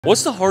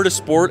What's the hardest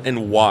sport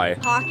and why?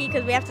 Hockey,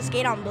 because we have to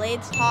skate on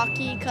blades.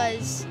 Hockey,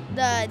 because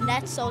the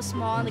net's so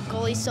small and the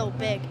goalie's so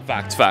big.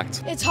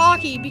 Fact. It's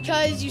hockey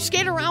because you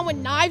skate around with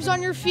knives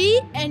on your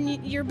feet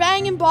and you're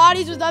banging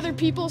bodies with other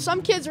people.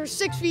 Some kids are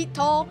 6 feet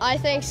tall. I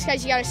think it's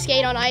because you gotta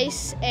skate on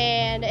ice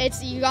and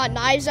you got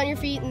knives on your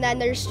feet and then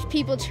there's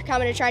people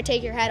coming to try to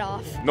take your head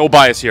off. No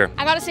bias here.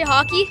 I gotta say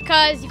hockey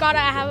because you gotta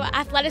have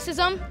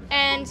athleticism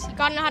and you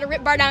gotta know how to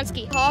rip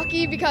Bardowski.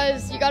 Hockey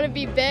because you gotta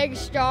be big,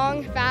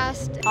 strong,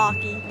 fast.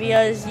 Hockey,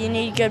 because you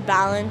need good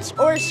balance.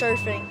 Or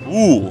surfing.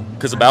 Ooh,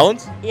 because of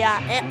balance?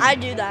 Yeah, and I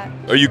do that.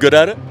 Are you good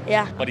at it?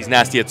 Yeah. But he's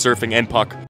nasty at surfing and puck.